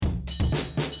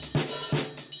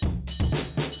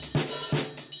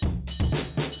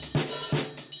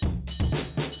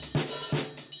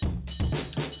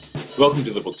Welcome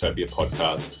to the Booktopia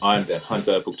podcast. I'm Ben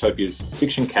Hunter, Booktopia's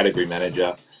fiction category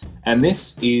manager, and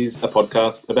this is a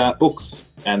podcast about books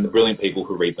and the brilliant people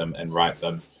who read them and write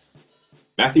them.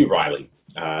 Matthew Reilly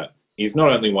is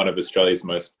not only one of Australia's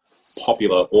most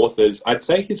popular authors, I'd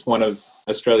say he's one of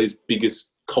Australia's biggest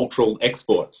cultural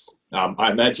exports. I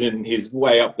imagine he's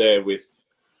way up there with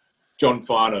John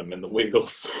Farnham and the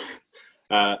Wiggles.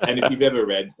 And if you've ever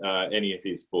read any of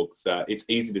his books, it's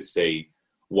easy to see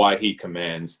why he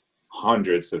commands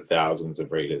hundreds of thousands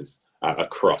of readers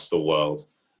across the world.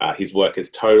 His work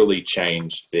has totally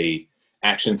changed the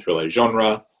action thriller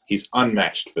genre. He's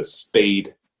unmatched for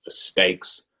speed, for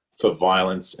stakes, for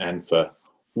violence, and for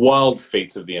wild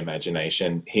feats of the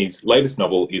imagination. His latest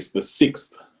novel is the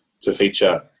sixth to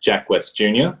feature Jack West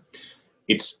Jr.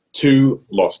 It's Two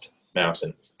Lost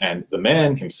Mountains, and the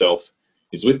man himself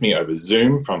is with me over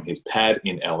Zoom from his pad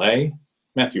in LA.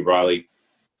 Matthew Reilly,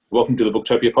 welcome to the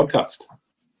Booktopia podcast.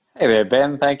 Hey there,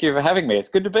 Ben. Thank you for having me. It's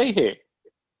good to be here.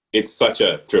 It's such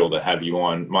a thrill to have you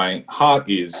on. My heart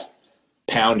is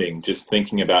pounding just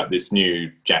thinking about this new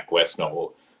Jack West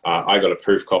novel. I got a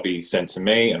proof copy sent to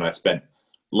me, and I spent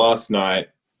last night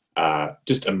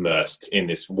just immersed in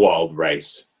this wild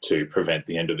race to prevent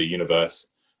the end of the universe.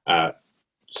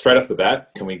 Straight off the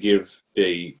bat, can we give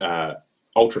the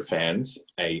Ultra fans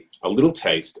a little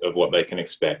taste of what they can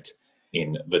expect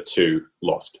in the Two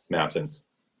Lost Mountains?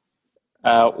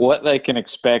 What they can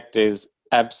expect is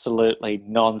absolutely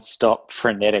non-stop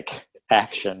frenetic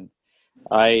action.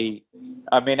 I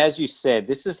mean, as you said,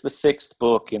 this is the sixth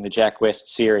book in the Jack West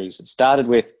series. It started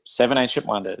with Seven Ancient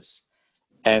Wonders.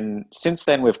 And since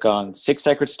then we've gone Six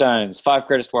Sacred Stones, Five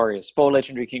Greatest Warriors, Four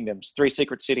Legendary Kingdoms, Three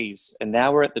Secret Cities, and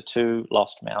now we're at the Two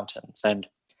Lost Mountains. And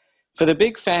for the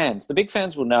big fans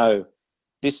will know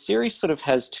this series sort of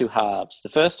has two halves. The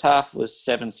first half was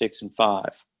 7, 6, and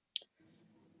 5.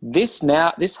 This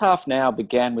half now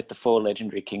began with the Four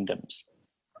Legendary Kingdoms.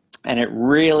 And it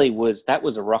really was, that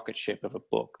was a rocket ship of a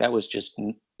book. That was just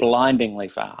blindingly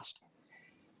fast.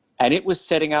 And it was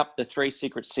setting up the Three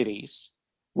Secret Cities,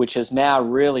 which has now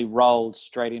really rolled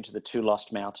straight into the Two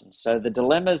Lost Mountains. So the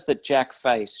dilemmas that Jack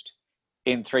faced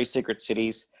in Three Secret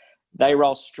Cities, they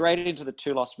roll straight into the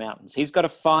Two Lost Mountains. He's got to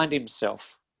find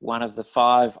himself one of the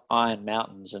 5 Iron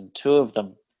Mountains, and 2 of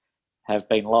them have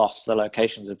been lost. The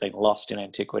locations have been lost in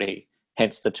antiquity,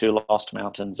 hence the Two Lost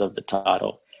Mountains of the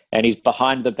title. And he's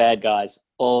behind the bad guys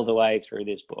all the way through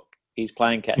this book. He's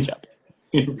playing catch-up.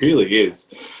 It really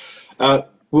is.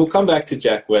 We'll come back to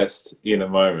Jack West in a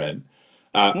moment.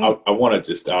 I want to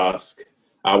just ask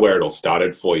where it all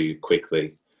started for you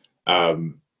quickly.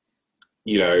 You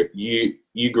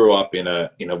grew up in a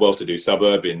well-to-do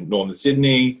suburb in northern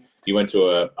Sydney. You went to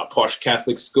a posh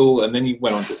Catholic school, and then you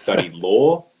went on to study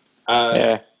law.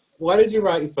 Why did you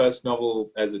write your first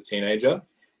novel as a teenager?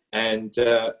 And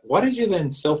why did you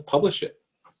then self-publish it?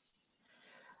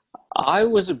 I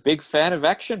was a big fan of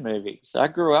action movies. I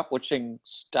grew up watching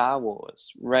Star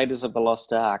Wars, Raiders of the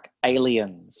Lost Ark,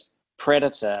 Aliens,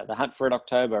 Predator, The Hunt for Red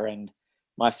October, and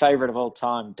my favorite of all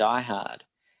time, Die Hard.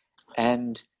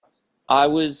 And I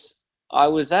was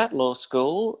at law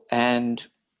school, and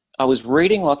I was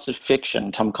reading lots of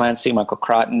fiction, Tom Clancy, Michael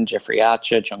Crichton, Jeffrey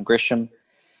Archer, John Grisham.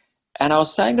 And I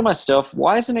was saying to myself,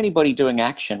 why isn't anybody doing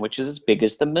action which is as big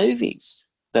as the movies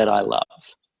that I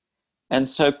love? And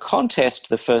so Contest,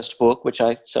 the first book, which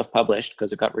I self-published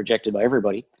because it got rejected by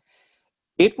everybody,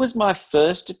 it was my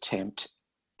first attempt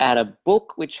at a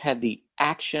book which had the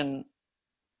action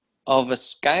of a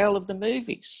scale of the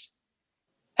movies.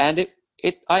 And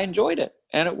I enjoyed it,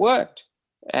 and it worked.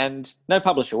 And no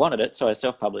publisher wanted it, so I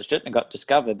self-published it and got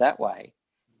discovered that way.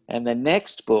 And the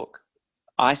next book,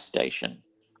 Ice Station,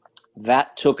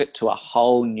 that took it to a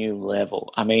whole new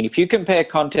level. I mean, if you compare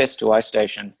Contest to Ice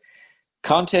Station,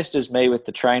 Contest is me with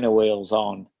the trainer wheels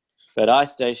on, but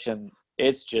Ice Station,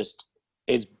 it's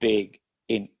big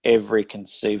in every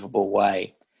conceivable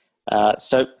way.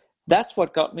 So that's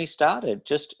what got me started,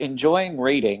 just enjoying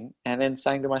reading and then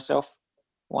saying to myself,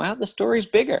 wow, the story's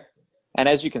bigger. And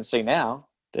as you can see now,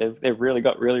 they've really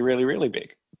got really, really, really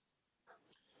big.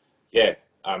 Yeah,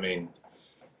 I mean,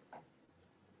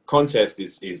 Contest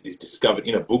is discovered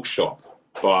in a bookshop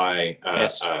by a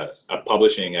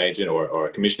publishing agent or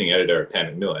a commissioning editor at Pan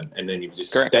Macmillan, and then you've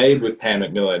just stayed with Pan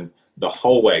Macmillan the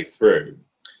whole way through.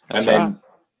 That's and then right.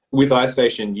 With Ice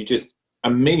Station, you just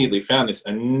immediately found this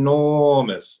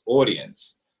enormous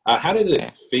audience. How did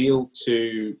it feel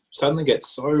to suddenly get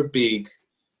so big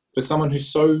for someone who's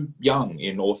so young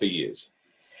in author years?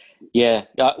 Yeah,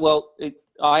 well,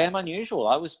 I am unusual.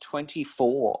 I was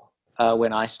 24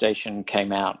 when Ice Station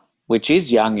came out, which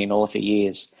is young in author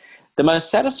years. The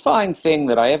most satisfying thing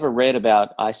that I ever read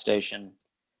about iStation,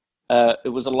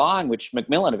 it was a line which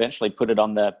Macmillan eventually put it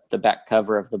on the back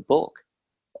cover of the book.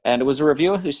 And it was a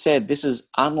reviewer who said, this is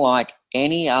unlike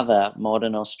any other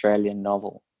modern Australian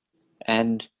novel.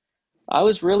 And I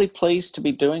was really pleased to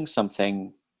be doing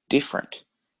something different.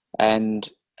 And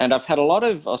I've had a lot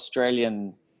of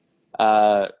Australian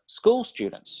school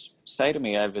students say to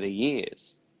me over the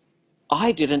years,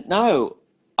 I didn't know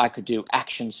I could do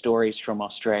action stories from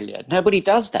Australia. Nobody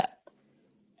does that.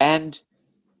 And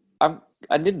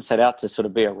I didn't set out to sort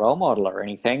of be a role model or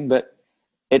anything, but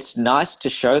it's nice to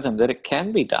show them that it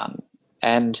can be done.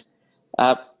 And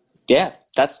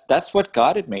that's what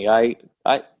guided me. I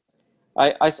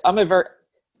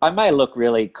may look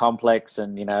really complex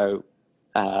and,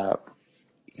 I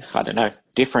don't know,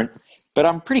 different, but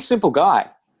I'm a pretty simple guy.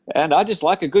 And I just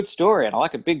like a good story, and I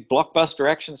like a big blockbuster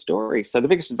action story. So the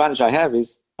biggest advantage I have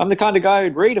is I'm the kind of guy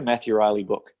who'd read a Matthew Riley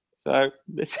book. So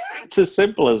it's as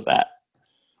simple as that.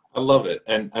 I love it.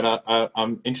 And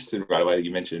I'm interested right away that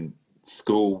you mentioned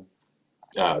school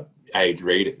age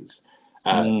readers.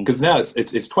 Because now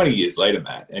it's 20 years later,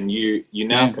 Matt, and you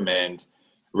now command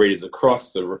readers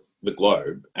across the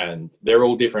globe, and they're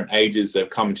all different ages. They've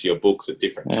come to your books at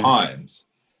different times.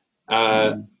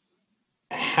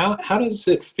 How does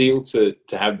it feel to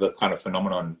have the kind of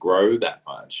phenomenon grow that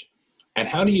much? And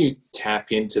how do you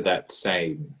tap into that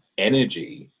same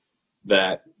energy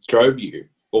that drove you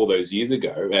all those years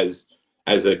ago as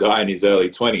a guy in his early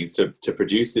 20s to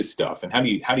produce this stuff? And how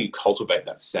do you cultivate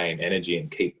that same energy and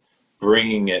keep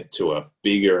bringing it to a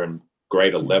bigger and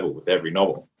greater level with every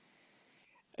novel?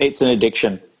 It's an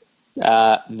addiction.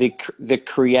 The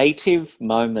creative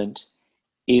moment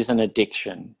is an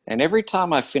addiction. And every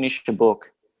time I finish a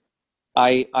book,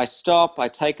 I stop, I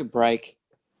take a break,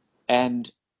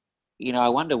 and, I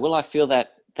wonder, will I feel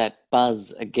that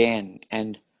buzz again?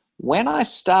 And when I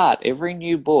start every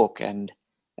new book and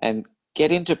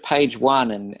get into page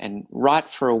one and write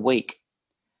for a week,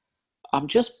 I'm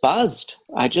just buzzed.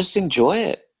 I just enjoy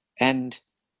it. And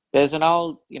there's an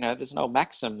old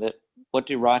maxim that what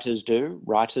do writers do?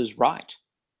 Writers write.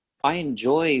 I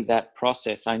enjoy that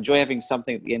process. I enjoy having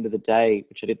something at the end of the day,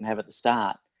 which I didn't have at the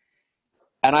start.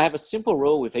 And I have a simple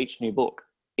rule with each new book.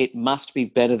 It must be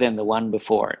better than the one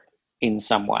before it in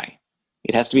some way.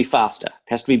 It has to be faster. It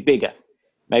has to be bigger.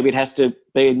 Maybe it has to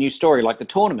be a new story, like The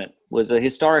Tournament was a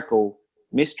historical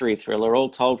mystery thriller, all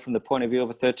told from the point of view of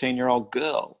a 13-year-old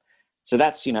girl. So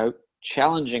that's,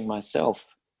 challenging myself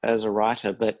as a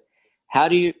writer. But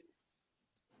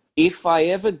if I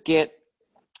ever get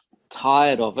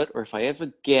tired of it, or if I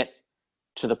ever get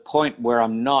to the point where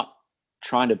I'm not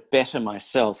trying to better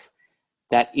myself,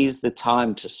 that is the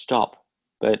time to stop.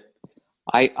 But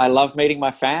I love meeting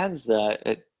my fans.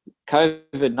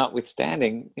 COVID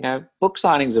notwithstanding, book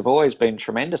signings have always been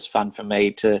tremendous fun for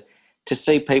me to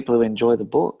see people who enjoy the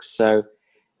books. So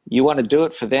you want to do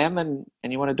it for them, and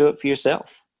you want to do it for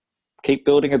yourself. Keep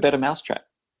building a better mousetrap.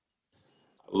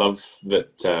 I love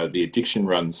that the addiction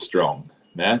runs strong,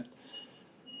 Matt.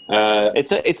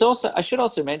 It's also, I should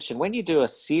also mention, when you do a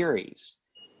series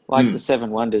like the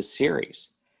Seven Wonders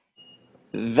series,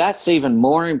 that's even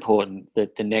more important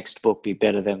that the next book be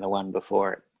better than the one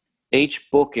before it. Each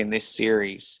book in this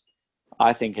series,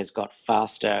 I think, has got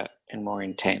faster and more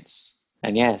intense.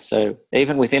 And so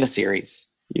even within a series,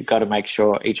 you've got to make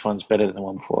sure each one's better than the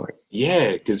one before it.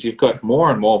 Yeah, because you've got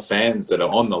more and more fans that are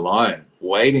on the line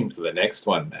waiting for the next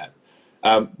one, Matt.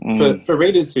 For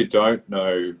readers who don't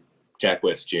know Jack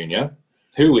West Jr.,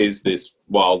 who is this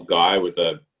wild guy with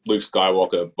a Luke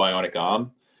Skywalker bionic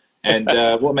arm, and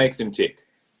what makes him tick?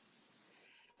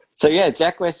 So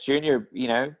Jack West Jr.,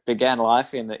 began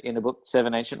life in the book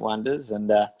Seven Ancient Wonders,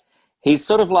 and he's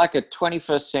sort of like a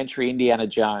 21st century Indiana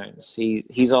Jones.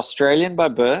 He's Australian by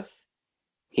birth.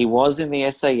 He was in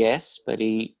the SAS, but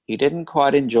he didn't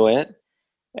quite enjoy it.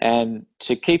 And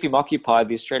to keep him occupied,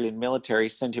 the Australian military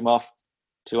sent him off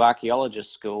to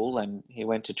archaeologist school, and he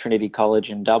went to Trinity College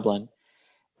in Dublin.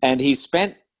 And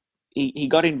he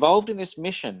got involved in this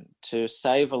mission to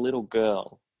save a little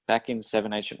girl back in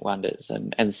Seven Ancient Wonders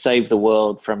and save the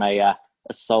world from a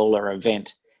solar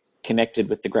event connected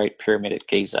with the Great Pyramid at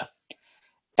Giza.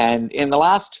 And in the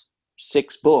last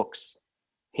 6 books,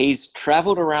 he's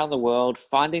traveled around the world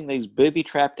finding these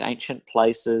booby-trapped ancient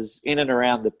places in and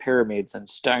around the pyramids and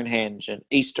Stonehenge and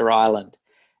Easter Island.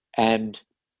 And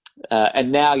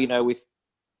now,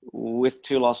 with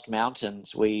Two Lost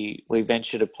Mountains, we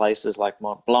venture to places like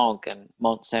Mont Blanc and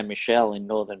Mont Saint-Michel in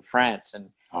northern France.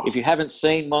 And if you haven't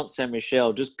seen Mont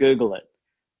Saint-Michel, just Google it.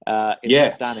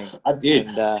 It's stunning. I did.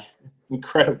 And,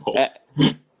 incredible.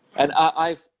 And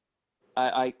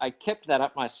I kept that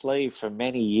up my sleeve for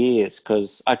many years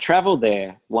because I traveled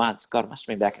there once. God, it must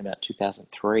have been back in about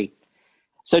 2003.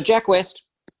 So Jack West,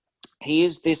 he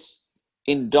is this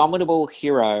indomitable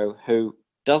hero who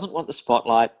doesn't want the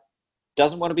spotlight,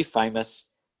 doesn't want to be famous,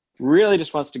 really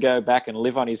just wants to go back and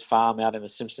live on his farm out in the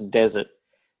Simpson Desert.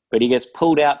 But he gets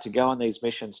pulled out to go on these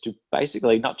missions to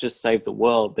basically not just save the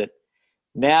world, but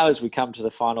now as we come to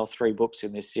the final 3 books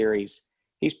in this series,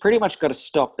 he's pretty much got to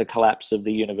stop the collapse of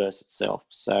the universe itself.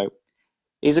 So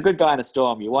he's a good guy in a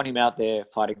storm. You want him out there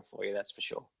fighting for you, that's for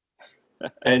sure.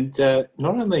 And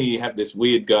not only you have this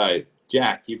weird guy,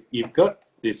 Jack, you've got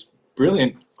this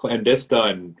brilliant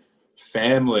clandestine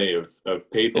family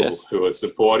of people Yes. who are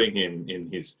supporting him in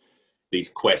these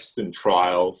quests and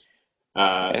trials.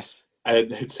 Yes.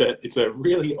 And it's a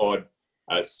really odd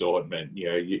assortment. You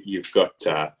know, you've got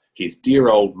his dear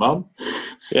old mum.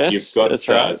 Yes, You've got that's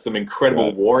right. some incredible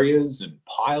Right. warriors and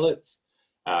pilots.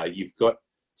 You've got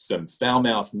some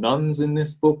foul-mouthed nuns in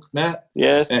this book, Matt.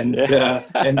 Yes. And yeah.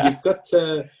 and you've got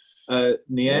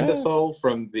Neanderthal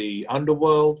from the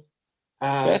underworld.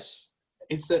 Yes.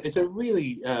 It's a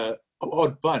really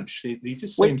odd bunch. He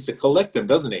just When- seems to collect them,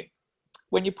 doesn't he?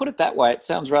 When you put it that way, it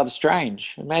sounds rather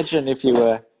strange. Imagine if you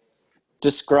were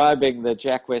describing the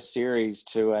Jack West series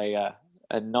to a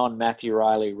non-Matthew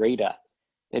Riley reader.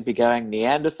 They'd be going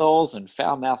Neanderthals and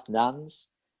foul-mouthed nuns.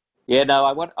 Yeah, no,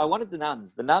 I wanted the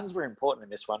nuns. The nuns were important in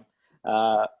this one.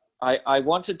 I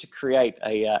wanted to create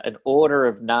an order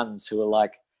of nuns who are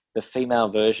like the female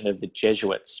version of the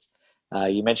Jesuits.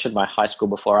 You mentioned my high school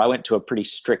before. I went to a pretty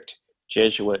strict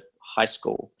Jesuit high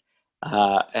school.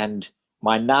 And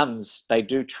my nuns, they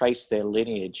do trace their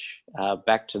lineage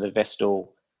back to the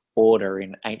Vestal order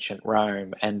in ancient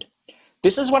Rome. And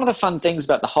this is one of the fun things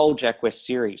about the whole Jack West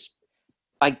series.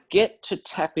 I get to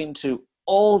tap into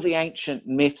all the ancient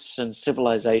myths and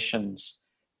civilizations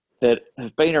that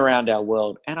have been around our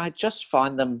world, and I just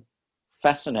find them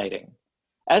fascinating.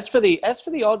 As for the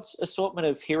odd assortment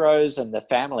of heroes and the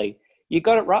family, you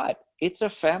got it right. It's a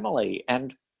family,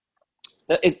 and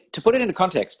to put it into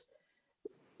context,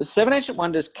 the Seven Ancient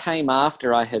Wonders came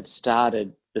after I had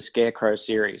started the Scarecrow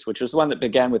series, which was the one that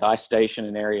began with Ice Station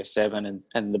and Area 7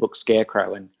 and the book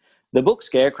Scarecrow. And the book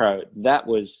Scarecrow, that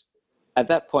was, at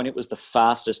that point, it was the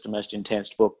fastest and most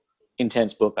intense book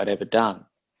I'd ever done.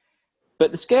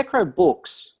 But the Scarecrow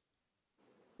books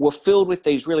were filled with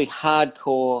these really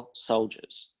hardcore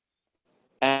soldiers.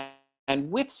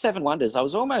 And with Seven Wonders, I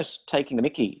was almost taking the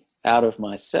mickey out of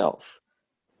myself.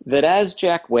 That as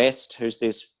Jack West, who's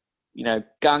this,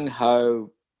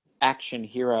 gung-ho action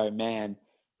hero man,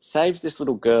 saves this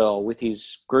little girl with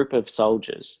his group of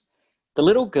soldiers, the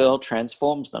little girl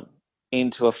transforms them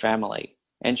into a family.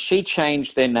 And she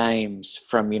changed their names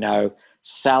from,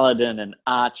 Saladin and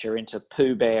Archer into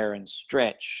Pooh Bear and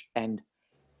Stretch. And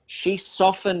she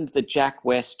softened the Jack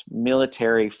West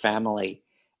military family.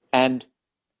 And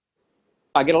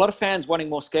I get a lot of fans wanting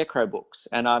more Scarecrow books,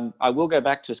 and I will go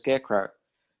back to Scarecrow.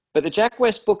 But the Jack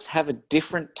West books have a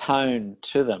different tone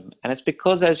to them. And it's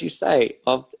because, as you say,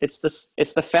 it's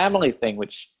the family thing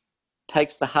which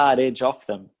takes the hard edge off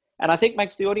them, and I think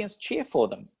makes the audience cheer for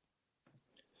them.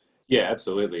 Yeah,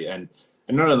 absolutely. And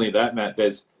not only that, Matt,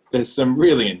 there's some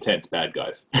really intense bad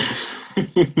guys.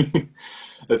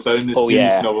 And so in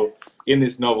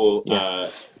this novel,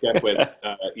 Jack West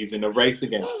is in a race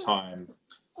against time.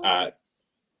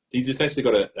 He's essentially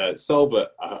got to solve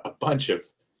a bunch of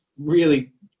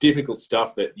really difficult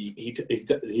stuff that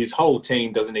his whole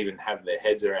team doesn't even have their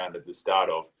heads around at the start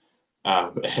of,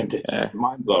 and it's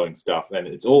mind-blowing stuff. And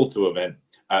it's all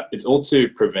to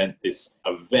prevent this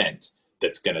event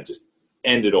that's going to just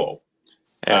end it all.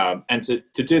 And to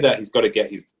do that, he's got to get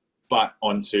his butt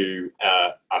onto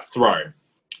a throne.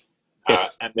 Yes.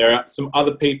 And there are some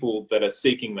other people that are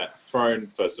seeking that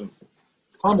throne for some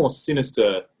far more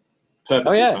sinister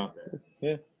purposes, aren't there?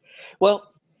 Yeah. Well,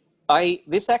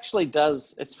 this actually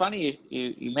does. It's funny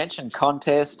you mentioned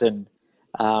Contest, and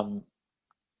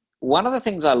one of the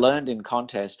things I learned in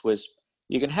Contest was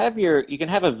you can have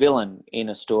a villain in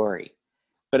a story,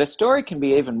 but a story can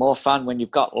be even more fun when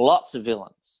you've got lots of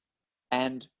villains.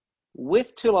 And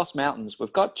with Two Lost Mountains,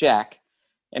 we've got Jack,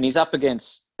 and he's up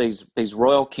against these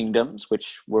royal kingdoms,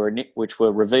 which were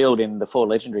revealed in the 4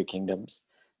 legendary kingdoms,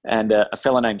 and a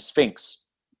fella named Sphinx.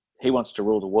 He wants to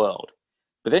rule the world.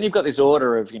 But then you've got this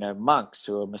order of, monks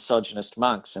who are misogynist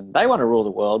monks, and they want to rule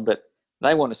the world, but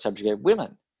they want to subjugate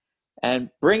women. And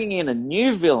bringing in a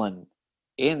new villain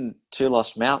in Two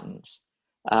Lost Mountains,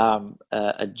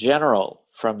 a general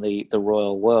from the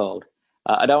royal world.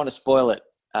 I don't want to spoil it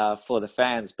for the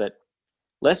fans, but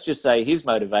let's just say his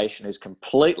motivation is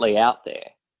completely out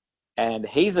there. and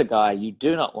he's a guy you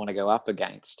do not want to go up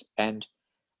against. And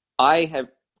I have,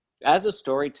 as a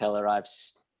storyteller,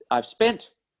 I've spent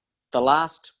the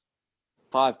last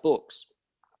 5 books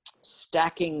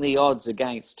stacking the odds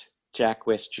against Jack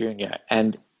West Jr.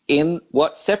 And in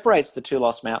what separates the Two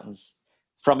Lost Mountains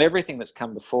from everything that's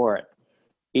come before it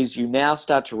is you now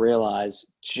start to realize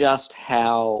just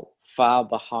how far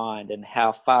behind and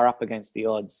how far up against the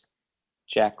odds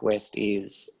Jack West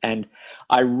is. And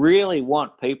I really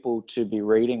want people to be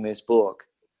reading this book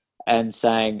and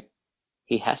saying,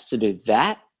 he has to do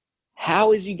that?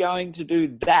 How is he going to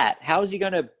do that? How is he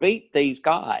going to beat these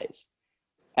guys?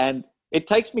 And it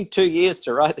takes me 2 years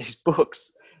to write these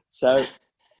books. So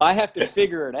I have to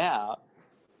figure it out.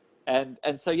 And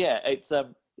so, yeah, it's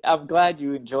I'm glad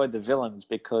you enjoyed the villains,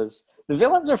 because the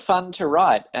villains are fun to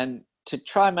write, and to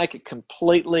try and make it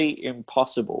completely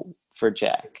impossible for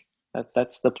Jack.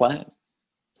 That's the plan.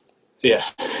 Yeah,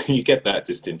 you get that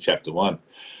just in chapter 1.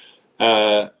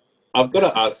 I've got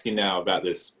to ask you now about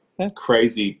this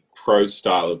crazy prose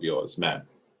style of yours, Matt.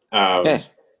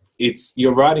 It's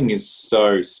your writing is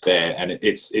so spare, and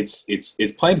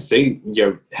it's plain to see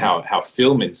how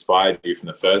film inspired you from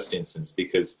the first instance,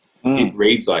 because it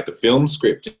reads like a film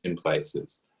script in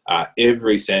places.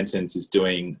 Every sentence is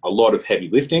doing a lot of heavy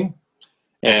lifting,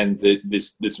 and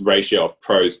this ratio of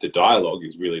prose to dialogue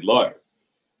is really low.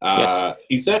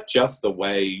 Is that just the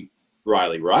way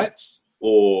Riley writes,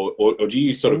 or do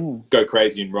you sort of go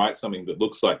crazy and write something that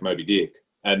looks like Moby Dick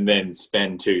and then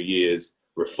spend 2 years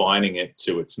refining it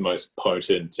to its most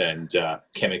potent and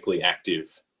chemically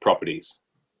active properties?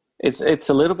 It's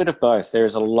a little bit of both.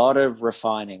 There's a lot of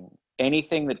refining.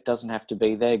 Anything that doesn't have to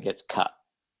be there gets cut.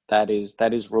 That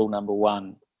is rule number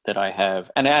 1 that I have.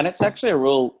 And it's actually a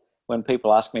rule when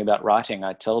people ask me about writing,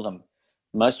 I tell them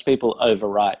most people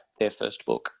overwrite their first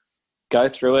book. Go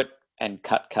through it and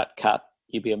cut.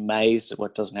 You'd be amazed at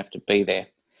what doesn't have to be there.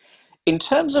 In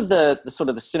terms of the sort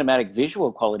of the cinematic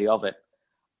visual quality of it,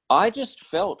 I just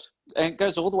felt, and it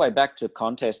goes all the way back to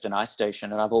Contest and Ice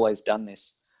Station, and I've always done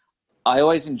this. I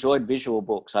always enjoyed visual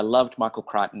books. I loved Michael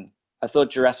Crichton. I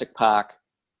thought Jurassic Park,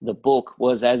 the book,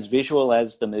 was as visual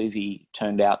as the movie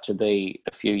turned out to be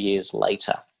a few years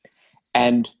later.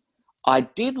 And I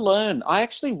did learn, I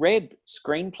actually read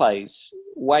screenplays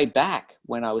way back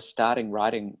when I was starting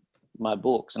writing my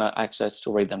books, and I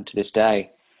still read them to this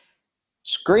day.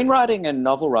 Screenwriting and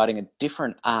novel writing are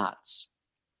different arts.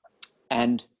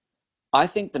 And I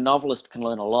think the novelist can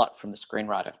learn a lot from the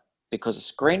screenwriter, because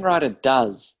a screenwriter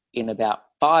does in about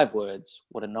 5 words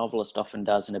what a novelist often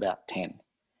does in about 10.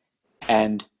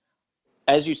 And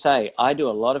as you say, I do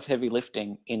a lot of heavy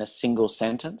lifting in a single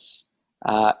sentence.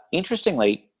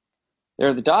 Interestingly, there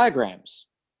are the diagrams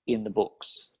in the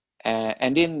books.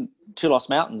 And in Two Lost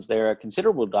Mountains, there are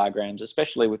considerable diagrams,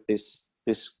 especially with this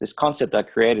concept I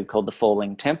created called the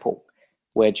Falling Temple,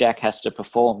 where Jack has to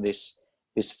perform this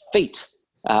feat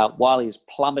while he's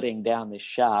plummeting down this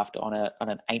shaft on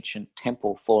an ancient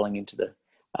temple falling into the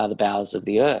bowels of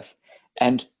the earth.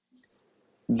 And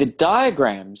the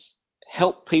diagrams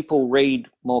help people read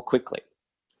more quickly.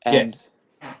 And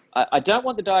I don't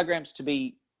want the diagrams to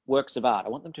be works of art. I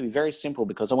want them to be very simple,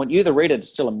 because I want you, the reader, to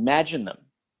still imagine them.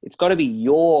 It's got to be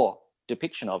your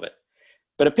depiction of it.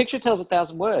 But a picture tells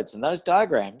 1,000 words, and those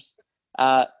diagrams,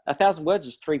 1,000 words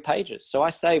is 3 pages. So I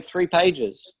save 3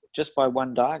 pages just by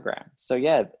one diagram. So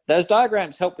yeah, those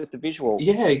diagrams help with the visual.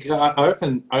 Yeah, because I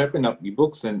open up your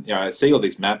books, and I see all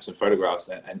these maps and photographs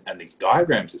and these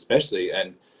diagrams especially,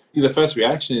 and the first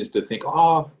reaction is to think,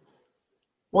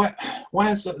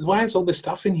 why is all this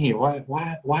stuff in here?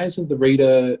 Why isn't the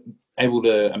reader able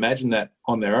to imagine that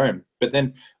on their own? But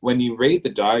then when you read the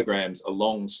diagrams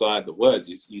alongside the words,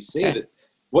 you see that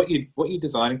what you're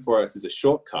designing for us is a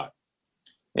shortcut.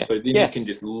 Yeah. So then you can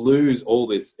just lose all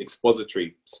this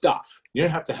expository stuff. You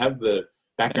don't have to have the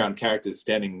background characters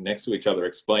standing next to each other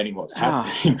explaining what's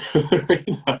happening to the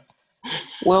reader.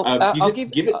 Well, you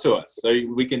just give it to us, so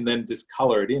we can then just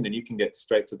color it in, and you can get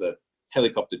straight to the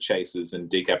helicopter chases and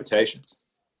decapitations.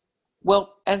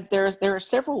 Well, and there are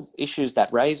several issues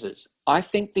that raises. I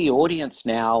think the audience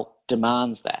now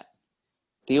demands that.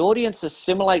 The audience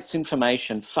assimilates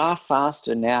information far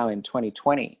faster now in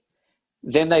 2020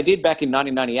 than they did back in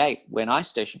 1998 when Ice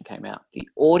Station came out. The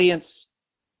audience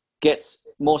gets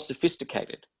more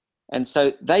sophisticated, and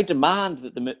so they demand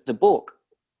that the book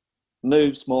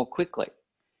moves more quickly.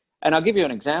 And I'll give you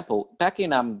an example. Back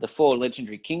in the 4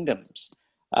 Legendary Kingdoms,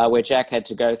 where Jack had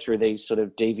to go through these sort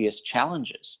of devious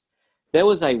challenges, there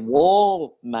was a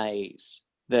wall maze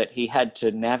that he had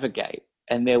to navigate,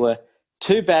 and there were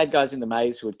two bad guys in the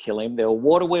maze who would kill him. There were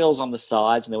water wheels on the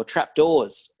sides, and there were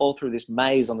trapdoors all through this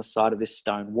maze on the side of this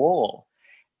stone wall.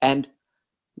 And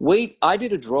I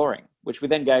did a drawing, which we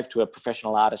then gave to a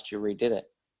professional artist who redid it.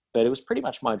 But it was pretty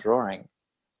much my drawing.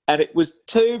 And it was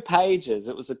 2 pages.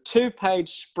 It was a 2-page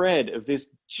spread of this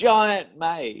giant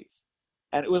maze.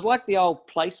 And it was like the old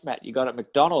placemat you got at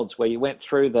McDonald's where you went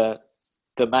through the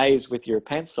maze with your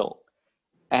pencil.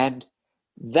 And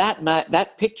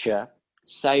that picture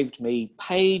saved me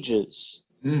pages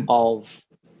of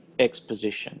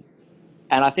exposition.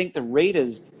 And I think the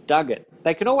readers dug it.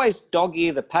 They can always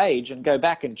dog-ear the page and go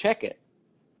back and check it.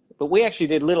 But we actually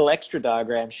did little extra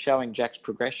diagrams showing Jack's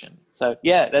progression. So,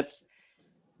 yeah,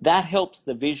 that helps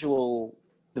the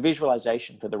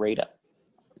visualization for the reader.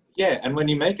 Yeah, and when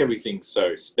you make everything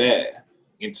so spare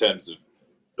in terms of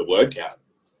the word count,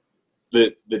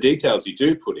 the details you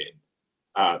do put in,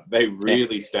 they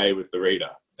really stay with the reader.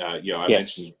 I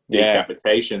mentioned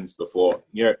decapitations before.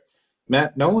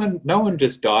 Matt, no one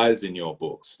just dies in your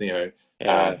books. That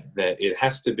it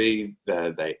has to be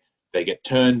they get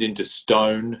turned into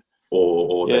stone,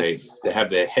 or they have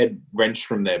their head wrenched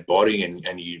from their body,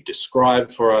 and you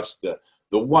describe for us the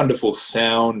wonderful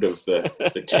sound of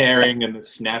the tearing and the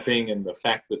snapping, and the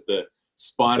fact that the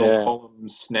spinal column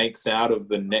snakes out of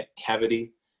the neck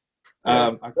cavity.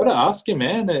 I've got to ask you,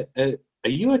 man, are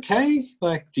you okay?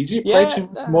 Like, did you play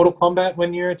Mortal Kombat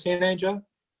when you were a teenager?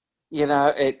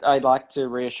 I'd like to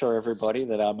reassure everybody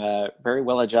that I'm a very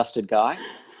well-adjusted guy.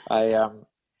 I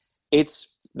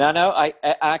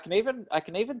can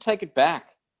even take it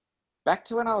back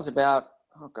to when I was about,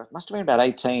 must have been about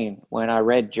 18 when I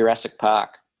read Jurassic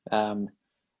Park,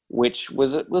 which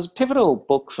was a pivotal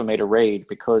book for me to read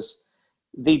because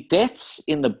the deaths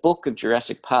in the book of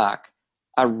Jurassic Park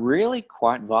are really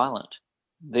quite violent.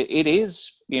 It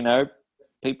is,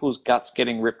 people's guts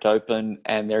getting ripped open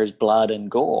and there is blood and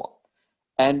gore.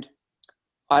 And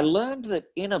I learned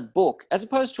that in a book, as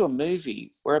opposed to a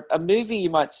movie, where a movie you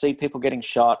might see people getting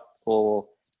shot or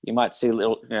you might see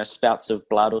little spouts of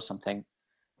blood or something.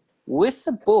 With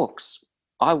the books,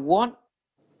 I want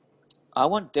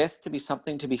death to be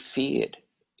something to be feared.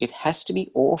 It has to be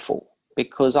awful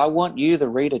because I want you, the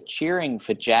reader, cheering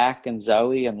for Jack and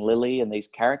Zoe and Lily and these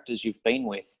characters you've been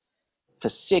with for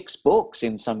 6 books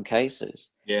in some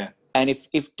cases. Yeah. And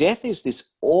if death is this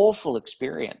awful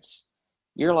experience,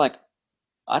 you're like,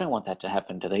 I don't want that to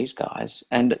happen to these guys.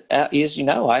 And as you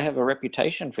know, I have a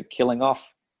reputation for killing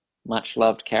off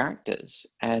much-loved characters.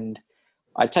 And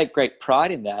I take great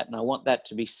pride in that, and I want that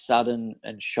to be sudden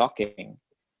and shocking.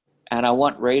 And I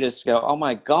want readers to go, oh,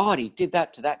 my God, he did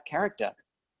that to that character.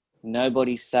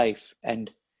 Nobody's safe.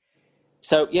 And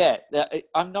so,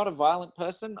 I'm not a violent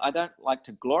person. I don't like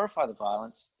to glorify the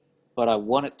violence, but I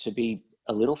want it to be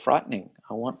a little frightening.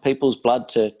 I want people's blood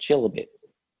to chill a bit.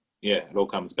 Yeah, it all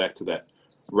comes back to that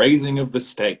raising of the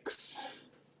stakes.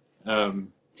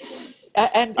 And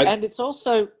it's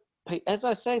also, as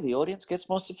I say, the audience gets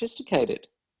more sophisticated.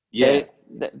 Yeah.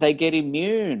 They get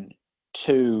immune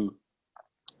to...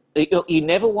 You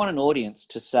never want an audience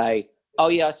to say, oh,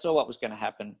 yeah, I saw what was going to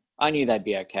happen. I knew they'd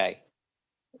be okay.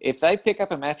 If they pick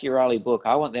up a Matthew Riley book,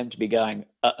 I want them to be going,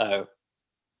 uh-oh,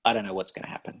 I don't know what's going to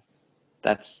happen.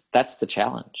 That's the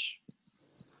challenge.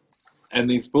 And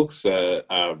these books are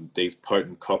these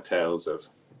potent cocktails of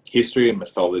history and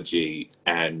mythology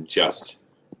and just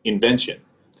invention.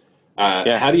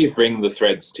 How do you bring the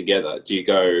threads together? Do you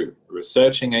go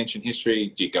researching ancient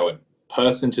history? Do you go in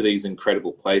person to these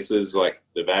incredible places like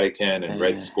the Vatican and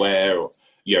Red Square? Or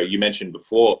you mentioned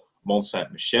before Mont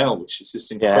Saint Michel, which is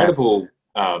this incredible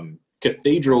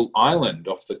cathedral island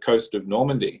off the coast of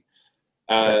Normandy.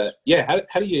 How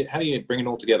do you bring it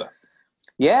all together?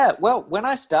 Yeah, well, when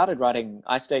I started writing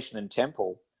Ice Station and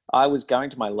Temple, I was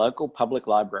going to my local public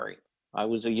library. I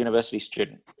was a university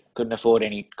student. Couldn't afford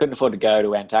to go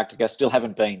to Antarctica. Still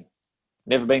haven't been.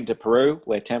 Never been to Peru,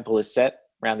 where Temple is set,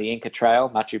 around the Inca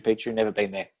Trail, Machu Picchu, never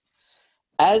been there.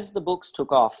 As the books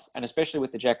took off, and especially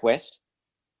with the Jack West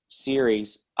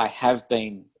series, I have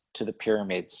been to the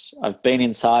pyramids. I've been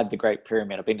inside the Great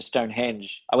Pyramid. I've been to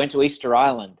Stonehenge. I went to Easter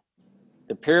Island.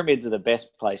 The pyramids are the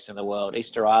best place in the world.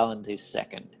 Easter Island is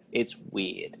second. It's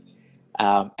weird.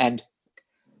 And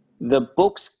the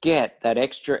books get that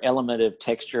extra element of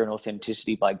texture and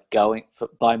authenticity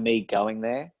by me going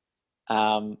there.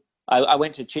 I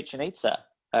went to Chichen Itza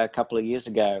a couple of years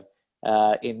ago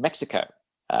in Mexico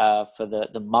for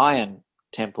the Mayan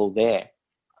temple there.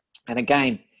 And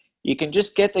again, you can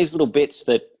just get these little bits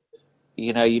that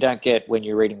you don't get when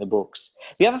you're reading the books.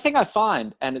 The other thing I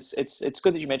find, and it's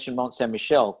good that you mentioned Mont Saint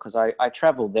Michel because I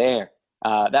traveled there.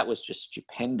 That was just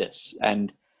stupendous.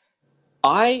 And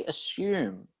I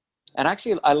assume, and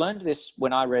actually I learned this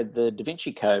when I read the Da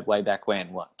Vinci Code way back when,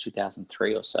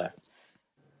 2003 or so,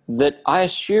 that I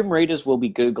assume readers will be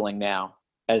Googling now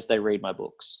as they read my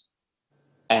books.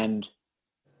 And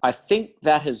I think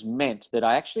that has meant that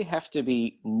I actually have to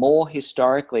be more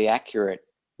historically accurate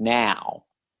now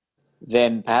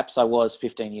than perhaps I was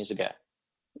 15 years ago.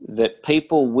 That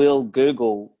people will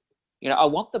Google, I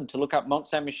want them to look up Mont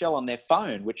Saint Michel on their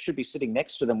phone, which should be sitting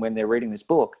next to them when they're reading this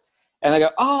book. And they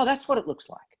go, oh, that's what it looks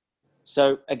like.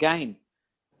 So again,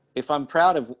 if I'm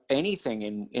proud of anything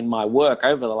in my work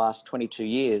over the last 22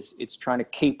 years, it's trying to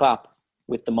keep up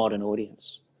with the modern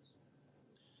audience.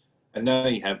 I know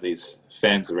you have these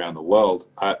fans around the world.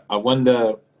 I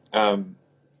wonder,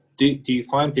 do you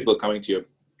find people are coming to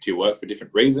your work for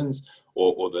different reasons,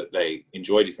 or that they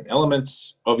enjoy different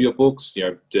elements of your books?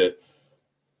 Do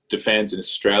fans in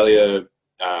Australia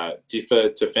differ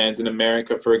to fans in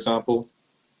America, for example?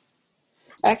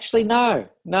 Actually, no.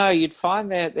 You'd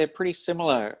find they're pretty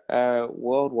similar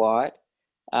worldwide.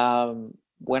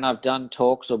 When I've done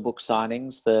talks or book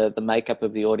signings, the makeup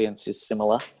of the audience is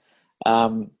similar.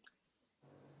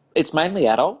 It's mainly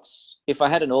adults. If I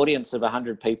had an audience of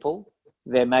 100 people,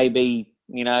 there may be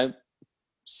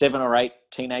 7 or 8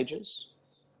 teenagers.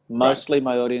 Mostly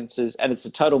my audiences, and it's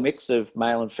a total mix of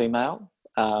male and female.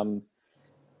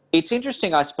 It's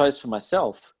interesting, I suppose, for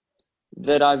myself,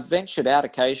 that I've ventured out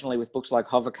occasionally with books like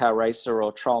Hovercar Racer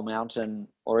or Troll Mountain,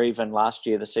 or even last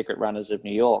year, The Secret Runners of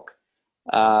New York.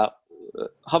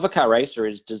 Hovercar Racer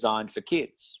is designed for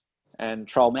kids, and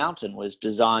Troll Mountain was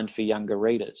designed for younger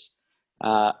readers.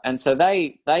 And so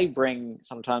they bring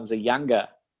sometimes a younger,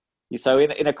 so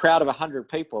in a crowd of 100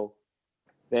 people,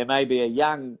 there may be a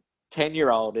young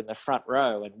 10-year-old in the front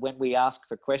row, and when we ask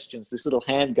for questions, this little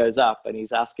hand goes up and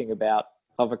he's asking about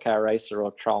Hovercar Racer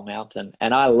or Troll Mountain,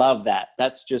 and I love that.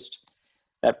 That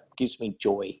gives me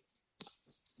joy.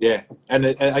 Yeah, and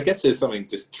I guess there's something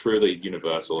just truly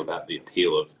universal about the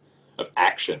appeal of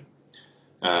action.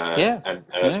 And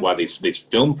that's why these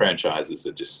film franchises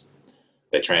are just,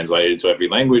 they're translated into every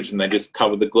language and they just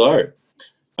cover the globe.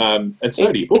 And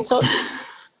so do your books.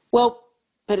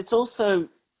 But it's also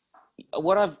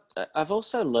what I've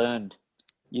also learned.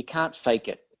 You can't fake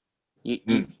it.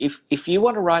 If you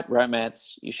want to write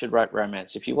romance, you should write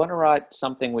romance. If you want to write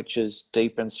something which is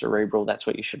deep and cerebral, that's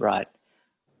what you should write.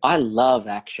 I love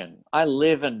action. I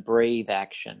live and breathe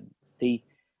action.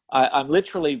 I'm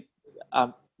literally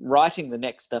writing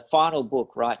the final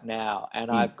book right now,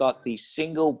 and I've got the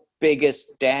single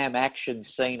biggest damn action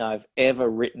scene I've ever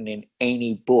written in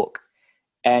any book.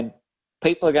 And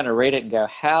people are going to read it and go,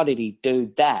 how did he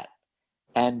do that?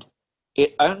 And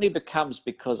it only becomes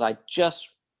because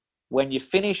when you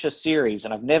finish a series,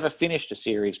 and I've never finished a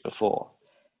series before,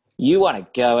 you want to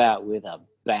go out with a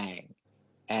bang.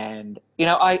 And,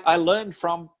 I learned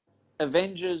from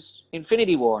Avengers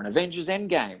Infinity War and Avengers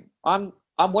Endgame. I'm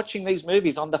watching these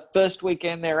movies on the first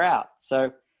weekend they're out.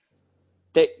 So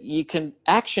that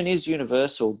action is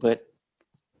universal, but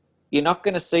you're not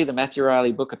going to see the Matthew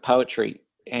Riley Book of Poetry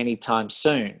anytime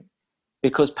soon,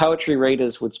 because poetry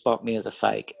readers would spot me as a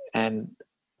fake. And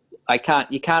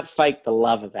you can't fake the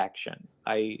love of action.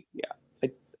 I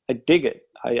dig it.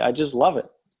 I just love it.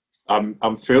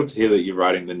 I'm thrilled to hear that you're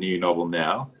writing the new novel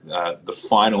now, the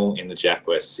final in the Jack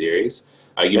West series.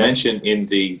 You mentioned in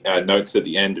the notes at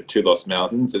the end of Two Lost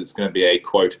Mountains that it's going to be a,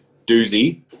 quote,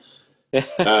 doozy.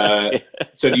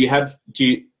 So do you have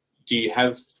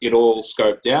it all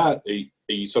scoped out?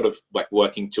 Are you sort of like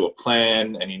working to a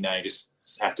plan, and you just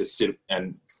have to sit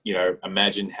and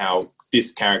imagine how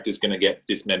this character is going to get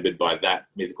dismembered by that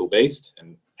mythical beast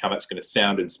and how that's going to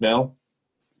sound and smell?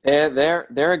 There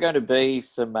are going to be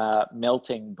some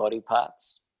melting body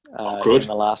parts in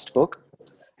the last book.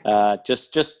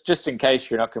 Just in case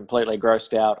you're not completely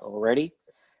grossed out already.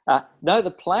 No,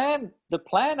 the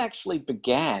plan actually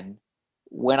began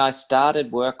when I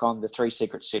started work on the 3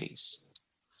 Secret Cities.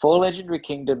 4 Legendary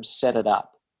Kingdoms set it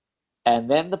up. And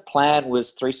then the plan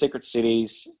was 3 Secret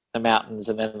Cities, the mountains,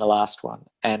 and then the last one.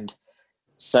 And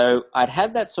so I'd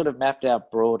had that sort of mapped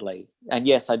out broadly. And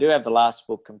yes, I do have the last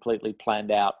book completely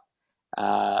planned out.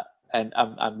 And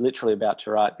I'm literally about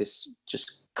to write this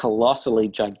just colossally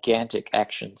gigantic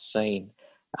action scene.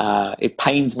 It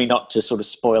pains me not to sort of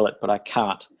spoil it, but I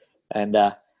can't. And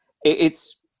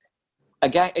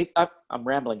I'm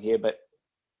rambling here, but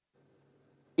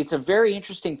it's a very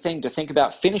interesting thing to think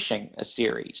about finishing a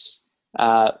series.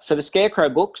 For the Scarecrow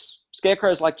books,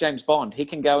 Scarecrow's like James Bond. He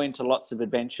can go into lots of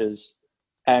adventures,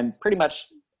 and pretty much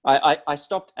I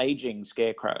stopped aging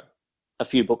Scarecrow a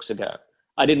few books ago.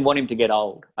 I didn't want him to get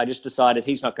old. I just decided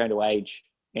he's not going to age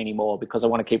anymore because I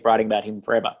want to keep writing about him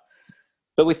forever.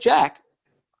 But with Jack,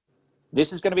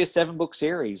 this is going to be a 7-book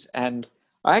series. And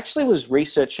I actually was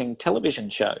researching television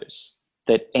shows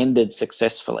that ended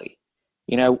successfully.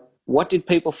 You know, what did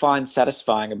people find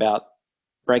satisfying about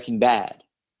Breaking Bad,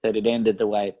 that it ended the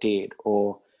way it did,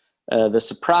 or The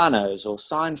Sopranos or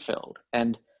Seinfeld?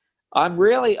 And I've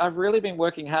really been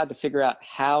working hard to figure out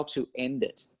how to end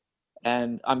it.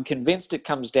 And I'm convinced it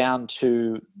comes down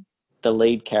to the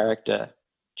lead character,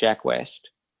 Jack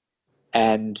West,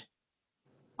 and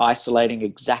isolating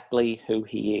exactly who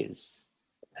he is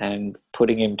and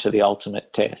putting him to the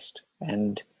ultimate test.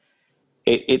 And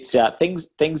it's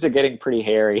things are getting pretty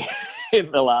hairy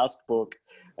in the last book,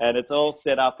 and it's all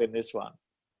set up in this one.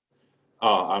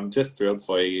 Oh, I'm just thrilled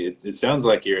for you. It sounds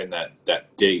like you're in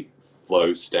that deep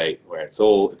flow state where it's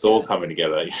all coming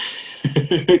together.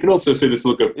 You can also see this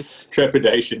look of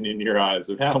trepidation in your eyes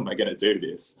of how am I going to do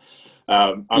this?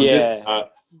 I'm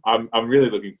really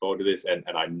looking forward to this, and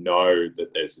I know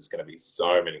that there's just going to be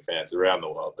so many fans around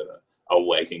the world that are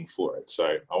waiting for it.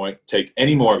 So I won't take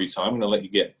any more of your time. I'm going to let you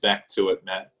get back to it,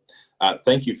 Matt.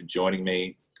 Thank you for joining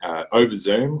me over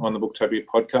Zoom on the Booktopia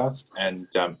podcast, and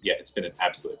it's been an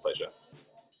absolute pleasure.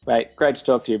 Great to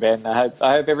talk to you, Ben. I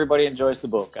hope everybody enjoys the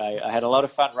book. I had a lot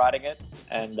of fun writing it,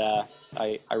 and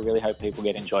I really hope people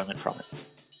get enjoyment from it.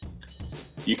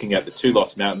 You can get The Two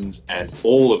Lost Mountains and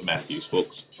all of Matthew's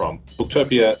books from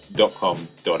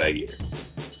booktopia.com.au.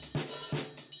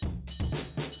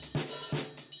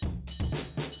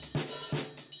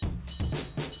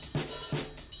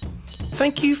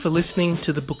 Thank you for listening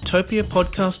to the Booktopia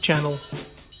podcast channel.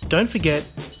 Don't forget,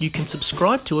 you can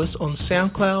subscribe to us on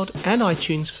SoundCloud and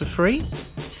iTunes for free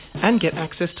and get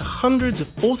access to hundreds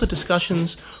of author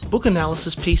discussions, book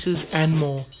analysis pieces, and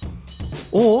more.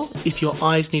 Or, if your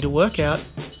eyes need a workout,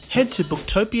 head to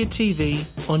Booktopia TV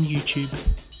on YouTube.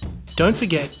 Don't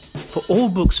forget, for all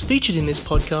books featured in this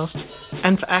podcast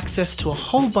and for access to a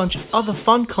whole bunch of other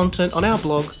fun content on our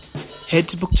blog, head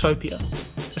to Booktopia,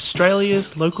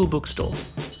 Australia's local bookstore,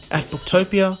 at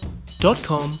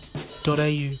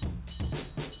booktopia.com.au.